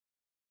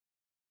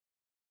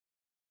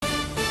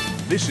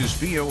This is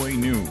VOA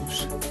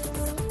News.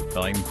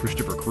 I'm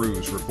Christopher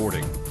Cruz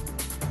reporting.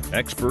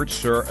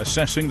 Experts are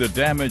assessing the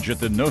damage at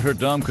the Notre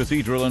Dame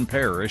cathedral in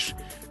Paris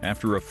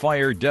after a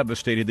fire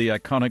devastated the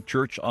iconic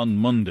church on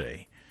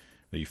Monday.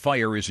 The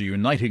fire is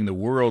uniting the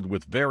world,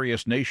 with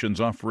various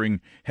nations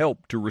offering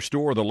help to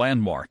restore the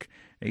landmark.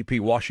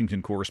 AP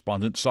Washington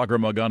correspondent Sagar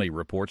Meghani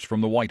reports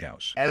from the White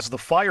House. As the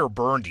fire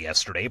burned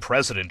yesterday,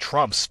 President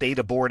Trump stayed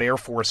aboard Air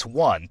Force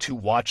One to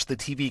watch the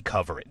TV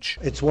coverage.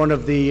 It's one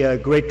of the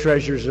great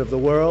treasures of the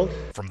world.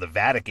 From the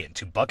Vatican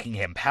to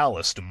Buckingham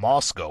Palace to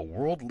Moscow,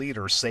 world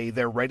leaders say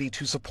they're ready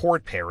to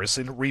support Paris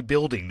in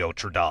rebuilding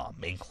Notre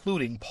Dame,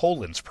 including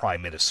Poland's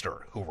prime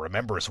minister, who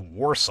remembers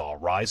Warsaw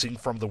rising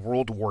from the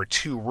World War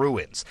II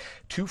ruins.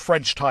 Two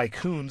French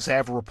tycoons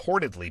have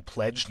reportedly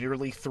pledged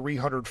nearly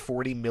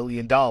 $340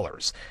 million.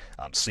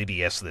 On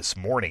CBS This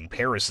morning,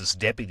 Paris's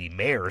deputy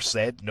mayor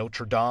said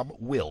Notre Dame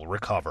will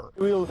recover.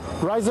 We'll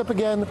rise up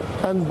again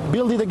and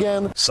build it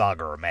again.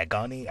 Sagar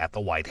Meghani at the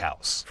White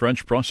House.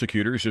 French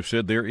prosecutors have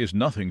said there is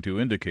nothing to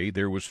indicate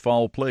there was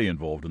foul play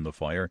involved in the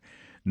fire.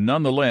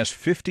 Nonetheless,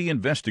 50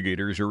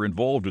 investigators are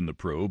involved in the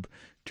probe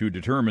to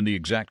determine the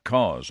exact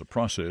cause, a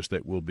process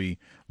that will be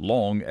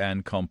long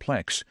and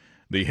complex.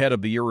 The head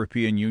of the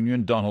European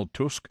Union, Donald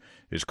Tusk,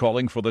 is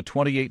calling for the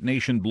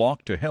 28-nation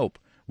bloc to help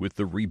with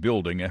the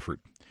rebuilding effort.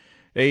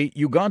 A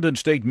Ugandan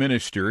state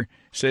minister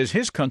says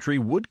his country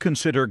would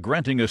consider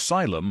granting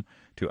asylum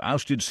to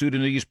ousted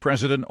Sudanese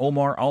President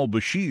Omar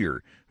al-Bashir,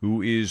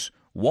 who is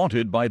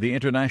wanted by the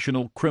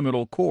International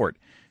Criminal Court.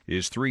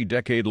 His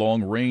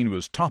 3-decade-long reign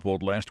was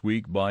toppled last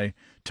week by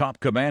top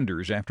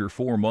commanders after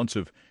 4 months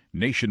of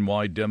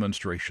nationwide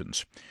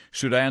demonstrations.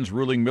 Sudan's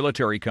ruling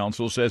military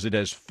council says it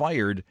has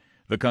fired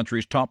the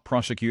country's top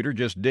prosecutor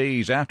just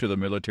days after the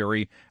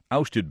military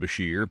ousted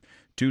Bashir.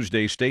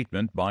 Tuesday's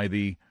statement by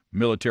the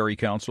military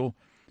council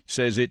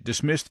says it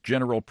dismissed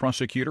general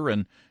prosecutor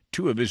and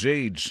 2 of his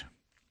aides.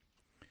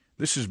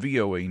 This is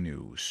VOA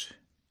News.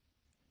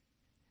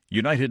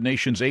 United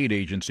Nations aid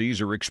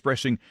agencies are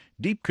expressing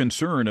deep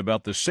concern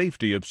about the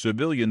safety of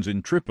civilians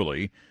in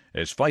Tripoli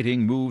as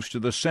fighting moves to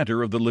the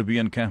center of the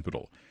Libyan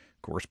capital.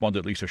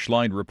 Correspondent Lisa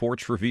Schlein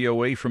reports for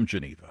VOA from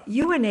Geneva.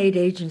 UN aid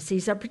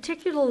agencies are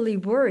particularly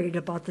worried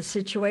about the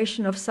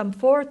situation of some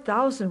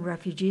 4,000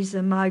 refugees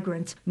and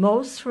migrants,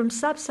 most from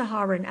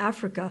sub-Saharan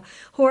Africa,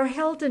 who are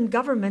held in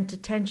government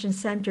detention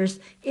centers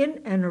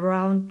in and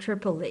around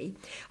Tripoli.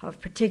 Of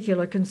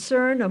particular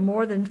concern are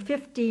more than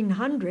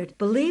 1,500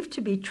 believed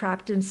to be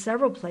trapped in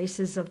several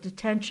places of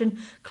detention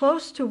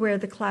close to where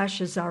the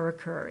clashes are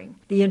occurring.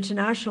 The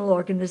International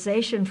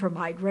Organization for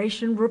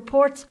Migration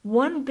reports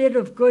one bit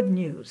of good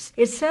news.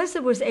 It says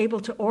it was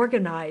able to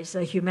organize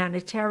a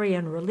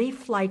humanitarian relief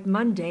flight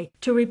Monday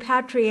to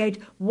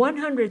repatriate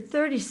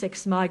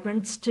 136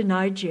 migrants to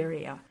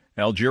Nigeria.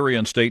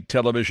 Algerian state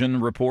television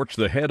reports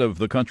the head of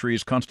the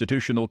country's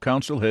constitutional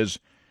council has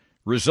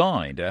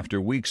resigned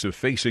after weeks of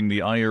facing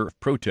the ire of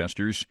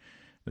protesters.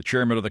 The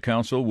chairman of the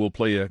council,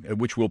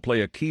 which will play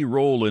a key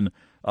role in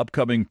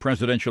upcoming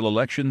presidential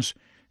elections,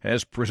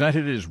 has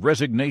presented his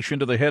resignation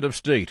to the head of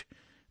state.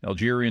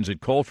 Algerians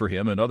had called for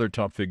him and other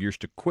top figures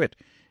to quit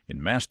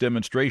in mass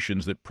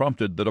demonstrations that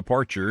prompted the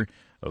departure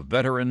of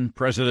veteran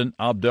President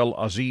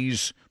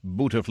Abdelaziz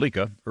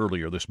Bouteflika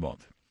earlier this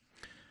month.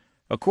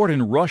 A court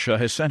in Russia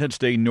has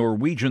sentenced a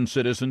Norwegian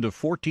citizen to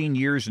 14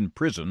 years in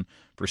prison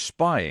for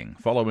spying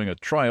following a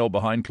trial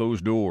behind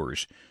closed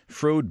doors.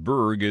 Frode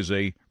Berg is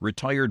a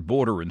retired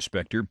border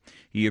inspector.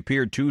 He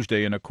appeared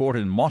Tuesday in a court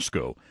in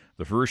Moscow,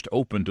 the first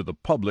open to the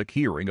public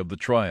hearing of the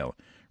trial.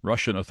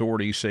 Russian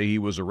authorities say he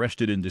was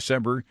arrested in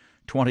December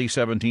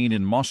 2017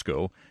 in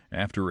Moscow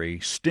after a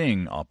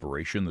sting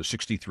operation. The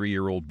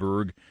 63-year-old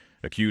Berg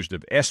accused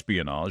of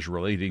espionage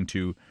relating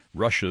to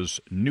Russia's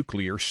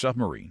nuclear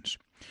submarines.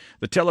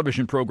 The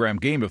television program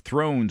Game of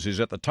Thrones is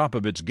at the top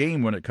of its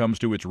game when it comes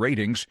to its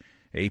ratings.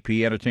 AP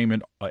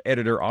Entertainment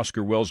editor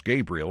Oscar Wells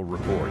Gabriel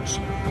reports.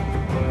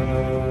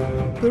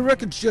 The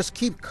records just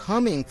keep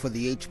coming for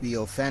the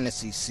HBO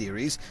fantasy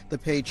series. The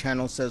pay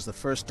channel says the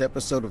first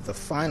episode of the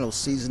final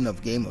season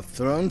of Game of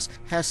Thrones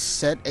has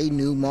set a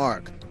new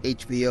mark.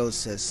 HBO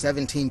says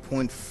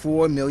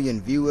 17.4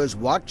 million viewers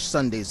watched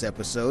Sunday's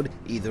episode,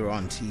 either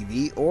on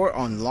TV or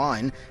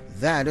online.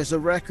 That is a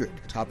record,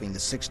 topping the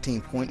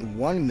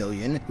 16.1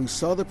 million who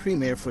saw the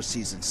premiere for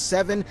season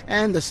 7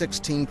 and the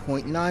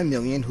 16.9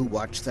 million who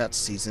watched that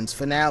season's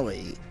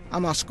finale.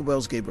 I'm Oscar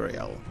Wells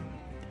Gabriel.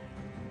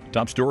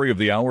 Top story of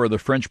the hour, the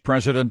French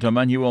President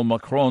Emmanuel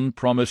Macron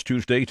promised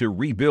Tuesday to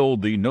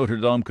rebuild the Notre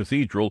Dame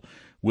Cathedral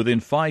within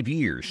 5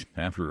 years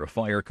after a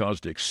fire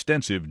caused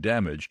extensive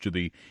damage to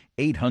the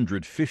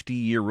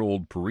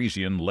 850-year-old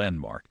Parisian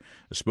landmark.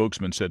 A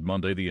spokesman said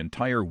Monday the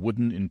entire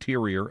wooden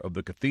interior of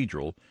the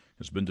cathedral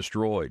has been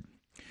destroyed.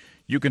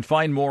 You can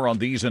find more on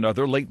these and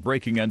other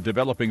late-breaking and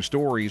developing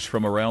stories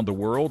from around the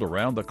world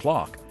around the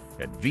clock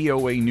at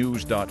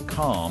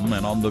voanews.com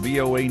and on the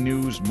VOA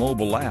News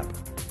mobile app.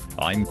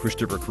 I'm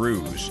Christopher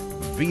Cruz,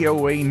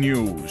 VOA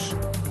News.